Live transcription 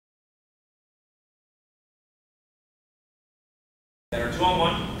That are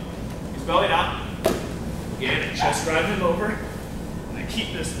 2-on-1. He's bellied out. Again, I chest drive him over. And I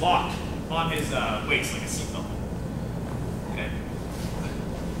keep this locked on his waist like a seatbelt. Okay.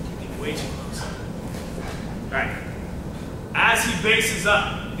 Getting way too close. Alright. As he bases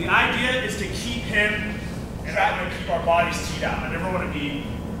up, the idea is to keep him, and I want to keep our bodies teed out. I never want to be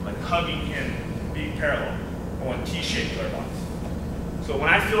like hugging him, being parallel. I want T-shape with our bodies. So when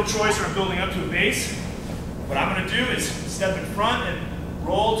I feel choice or I'm building up to a base, what I'm going to do is step in front and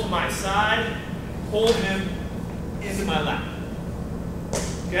roll to my side, hold him into my lap.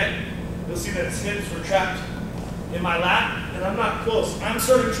 Okay? You'll see that his hips were trapped in my lap, and I'm not close. I'm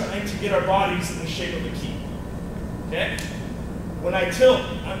sort of trying to get our bodies in the shape of a key. Okay? When I tilt,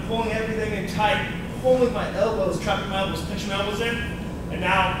 I'm pulling everything in tight, pulling with my elbows, trapping my elbows, pinching my elbows in, and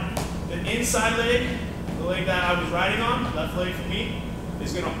now the inside leg, the leg that I was riding on, left leg for me,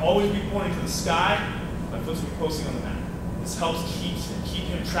 is going to always be pointing to the sky. My foot's going to be posting on the mat. This helps keep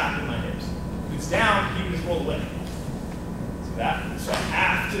him trapped in my hips. If it's down, he can just roll away. See that? So I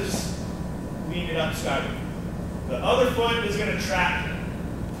have to lean it up skyward. The other foot is going to trap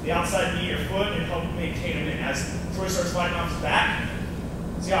the outside knee or foot and help maintain him in. As Troy starts fighting off his back,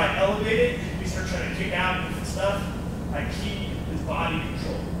 see how I elevate it? We start trying to kick out and different stuff. I keep his body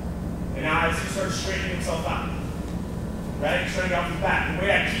controlled. And now as he starts straightening himself out, right? Straightening out his back. The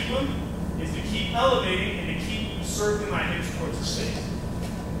way I keep him is to keep elevating and to keep circling my hips towards the space.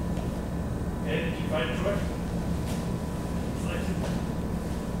 Okay, keep fighting, Troy.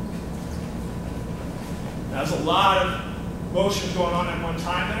 There's a lot of motion going on at one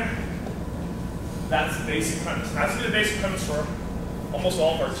time there. That's the basic premise. That's the basic premise for almost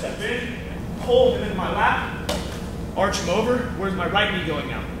all of our step in. Hold him into my lap, arch him over. Where's my right knee going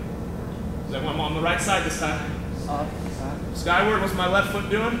now? Because I'm on the right side this time. Skyward, what's my left foot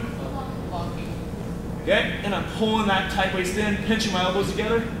doing? Okay, and I'm pulling that tight waist in, pinching my elbows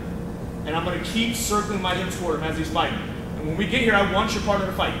together, and I'm going to keep circling my hips toward him as he's fighting. And when we get here, I want your partner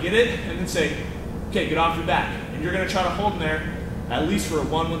to fight. Get it, and then say, okay, get off your back. And you're going to try to hold him there at least for a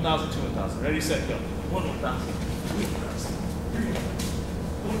 1, 1,000, 2, 1,000. Ready, set, go. 1, 1,000, 2, 1,000, 3,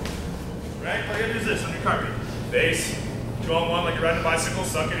 1,000. Right, all you gotta do is this on your carpet. Base, 2-on-1 like you're riding a bicycle,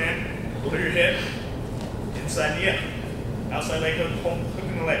 suck it in, pull your hip, inside knee up. Outside leg hook,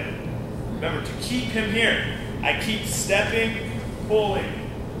 hooking the leg. Remember, to keep him here, I keep stepping, pulling,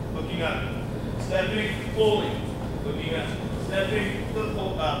 looking up. Stepping, pulling, looking up. Stepping,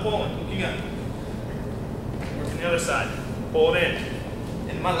 pulling, looking up. Work from the other side. Pull it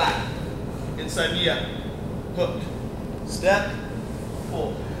in my lap. Inside knee up. Hook. Step,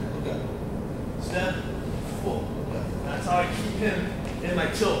 pull, look up. Step, pull, look up. That's how I keep him in my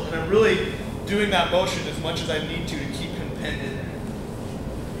tilt. And I'm really doing that motion as much as I need to keep him pinned in there.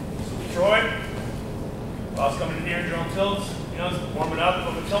 Troy, while I was coming in here and drawing tilts, you know, warming up. If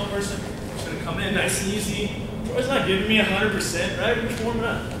I'm a tilt person, I'm just going to come in nice and easy. Troy's not giving me 100%, right? We're just warming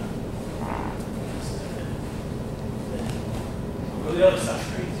up. Go to the other side.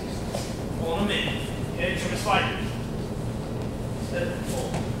 Pulling them in. Okay, Troy's fighting. Step and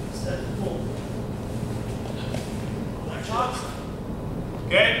pull. Step and pull. Like chops.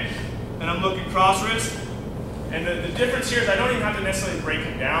 Okay? And I'm looking cross wrist. And the difference here is I don't even have to necessarily break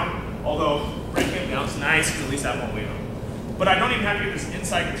him down. Although breaking him down is nice because at least I won't wave him. But I don't even have to get this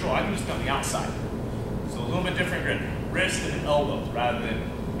inside control. I can just be on the outside. So a little bit different grip. Wrist and elbow rather than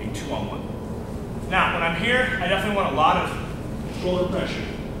a 2-on-1. Now, when I'm here, I definitely want a lot of shoulder pressure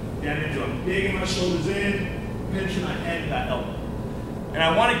down into him. Digging my shoulders in, pinching my head to that elbow. And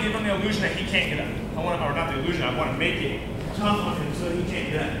I want to give him the illusion that he can't get up. Or not the illusion, I want to make it tough on him so he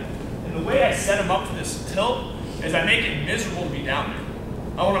can't get up. And the way I set him up for this tilt is I make it miserable to be down there.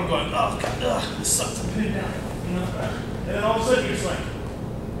 I want him going, oh God, this sucks, I'm pinned down. You know? And then all of a sudden he's like,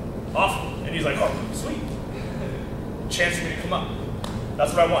 awful. And he's like, oh, sweet. Chance for me to come up.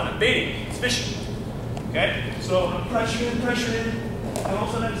 That's what I want. I'm baiting. It's fishing. Okay? So I'm pressuring, and all of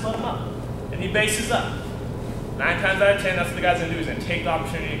a sudden I just let him up. And he bases up. 9 times out of 10, that's what the guy's gonna do, is gonna take the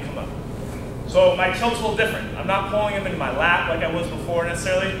opportunity to come up. So my tilt's a little different. I'm not pulling him into my lap like I was before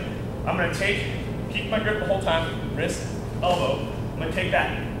necessarily. I'm gonna keep my grip the whole time, wrist, elbow. I'm gonna take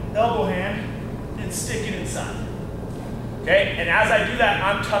that elbow hand and stick it inside. Okay, and as I do that,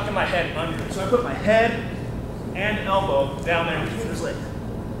 I'm tucking my head under. So I put my head and elbow down there between his legs.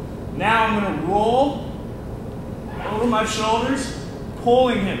 Now I'm gonna roll over my shoulders,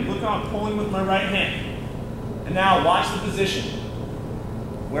 pulling him. Look how I'm pulling with my right hand. And now watch the position.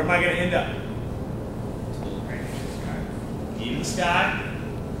 Where am I gonna end up? Knee in the sky,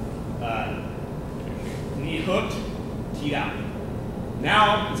 knee hooked, teed out.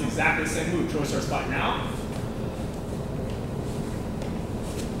 Now, it's exactly the same move. Troy starts fighting now.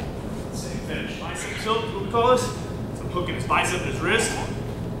 finish. Bicep tilt, what we call this. So I'm hooking his bicep and his wrist.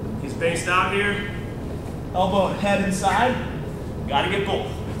 He's based out here. Elbow and head inside. Gotta get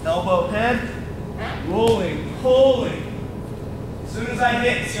both. Elbow, head, rolling, pulling. As soon as I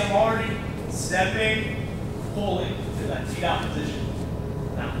hit, see I'm already stepping, pulling to that teed out position.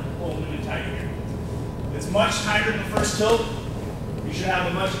 Now, pull a little bit tighter here. It's much tighter than the first tilt. You should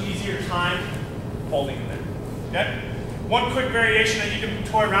have a much easier time holding in there. Okay? One quick variation that you can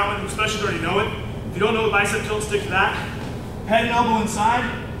toy around with, especially if you already know it. If you don't know the bicep tilt, stick to that. Head and elbow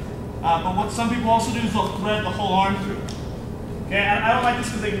inside. But what some people also do is they'll thread the whole arm through. Okay, I don't like this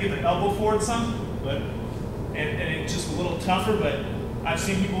because they can get their elbow forward some, but and it's just a little tougher. But I've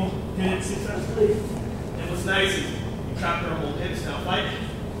seen people hit it successfully. And what's nice is you trap their whole hips. Now, fight.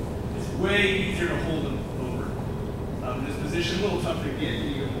 It's way easier to hold them over. In this position, a little tougher to get.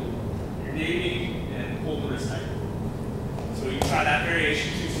 You can hold your navy and hold the wrist tight. So you can try that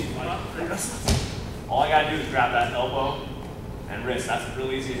variation too. See, all I gotta do is grab that elbow and wrist. That's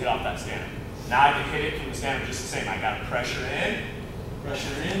real easy to hit off that stand. Now I can hit it from the stand just the same. I gotta pressure in,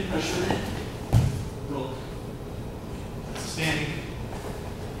 pressure in, pressure in. Roll. That's a standing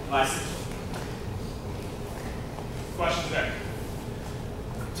bicep. Questions there?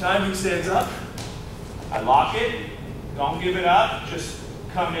 Time he stands up. I lock it. Don't give it up. Just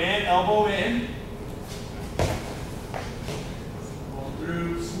come in, elbow in. Roll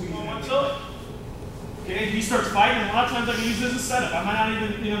through, squeeze one tilt. Okay, he starts fighting. A lot of times I can use this as a setup. I might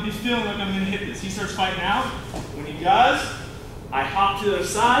not even be feeling like I'm going to hit this. He starts fighting out. When he does, I hop to the other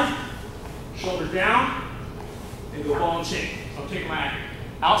side, shoulder down, and go ball and chain. So I'm taking my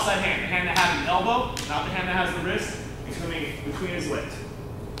outside hand, the hand that has the elbow, not the hand that has the wrist, and coming between his legs.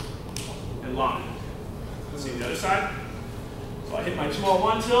 And lock it. See the other side? So I hit my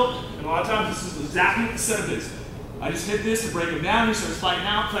 2-on-1 tilt, and a lot of times this is exactly what the setup is. I just hit this to break him down. He starts fighting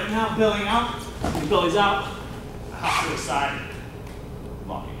out, bellying out. He bellies out. I hop to the side,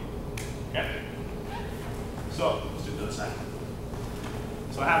 locking. Okay? So let's do the other side.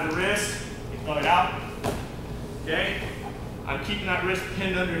 So I have the wrist, he's bellied out. Okay? I'm keeping that wrist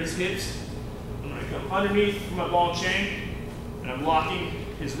pinned under his hips. I'm going to come underneath from my ball and chain, and I'm locking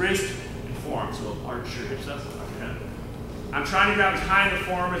his wrist and forearm. So arch your hips up, arch your head. I'm trying to grab as high in the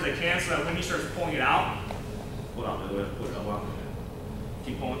forearm as I can so that when he starts pulling it out, pull it out, put it out.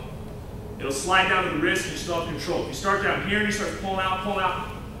 Keep pulling. It'll slide down to the wrist and you still have control. If you start down here and you start pulling out,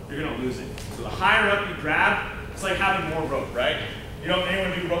 you're going to lose it. So the higher up you grab, it's like having more rope, right? You know,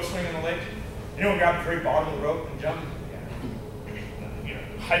 anyone do rope swing in the lake? Anyone grab the very bottom of the rope and jump? You know,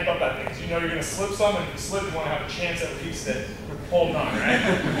 hype up that thing. So you know you're going to slip some, and if you slip, you want to have a chance at least at holding on, right?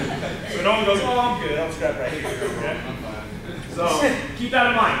 So no one goes, oh, I'm good. I'll scrap right here. Okay? So keep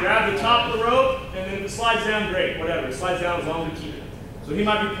that in mind. Grab the top of the rope, and then if it slides down, great. Whatever. It slides down as long as you keep it. So he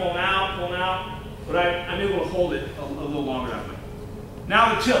might be pulling out, but I'm able to hold it a little longer that way.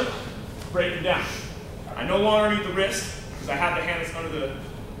 Now the tilt, breaking down. I no longer need the wrist because I have the hand that's under the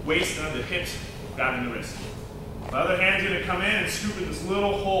waist and under the hips grabbing the wrist. My other hand's going to come in and scoop in this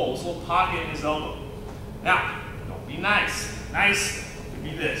little hole, this little pocket in his elbow. Now, don't be nice. Nice would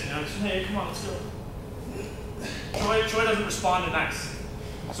be this. You know, just, hey, come on, let's go. Troy doesn't respond to nice.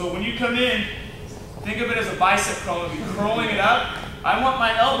 So when you come in, think of it as a bicep curl. If you're curling it up, I want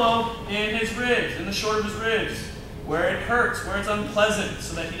my elbow in his ribs, in the short of his ribs, where it hurts, where it's unpleasant,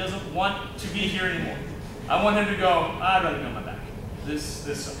 so that he doesn't want to be here anymore. I want him to go, I'd rather be on my back. This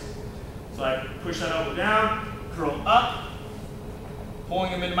sucks. So I push that elbow down, curl up,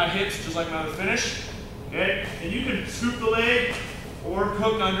 pulling him into my hips, just like my other finish. Okay? And you can scoop the leg or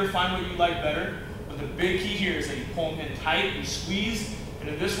hook under, find what you like better. But the big key here is that you pull him in tight, you squeeze, and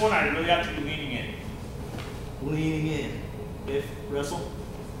in this one, I really have to be leaning in. Leaning in. If wrestle.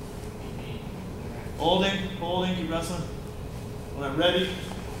 Holding, keep wrestling. When I'm ready,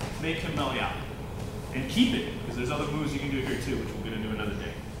 make him belly out. And keep it, because there's other moves you can do here too, which we're going to do another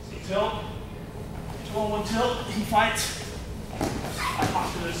day. So tilt, 2-on-1 tilt, he fights. I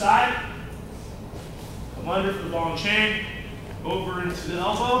pop to the side, come under for the ball and chain, over into the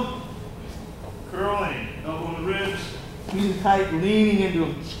elbow, curling, elbow on the ribs, squeezing tight, leaning into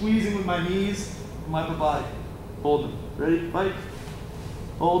him, squeezing with my knees, my upper body. Hold him. Ready? Fight.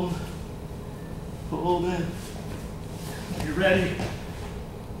 Hold him. Hold in. When you're ready,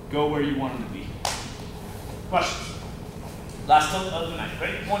 go where you want him to be. Questions? Last tilt of the night.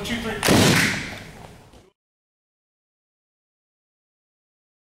 Ready? 1, 2, 3.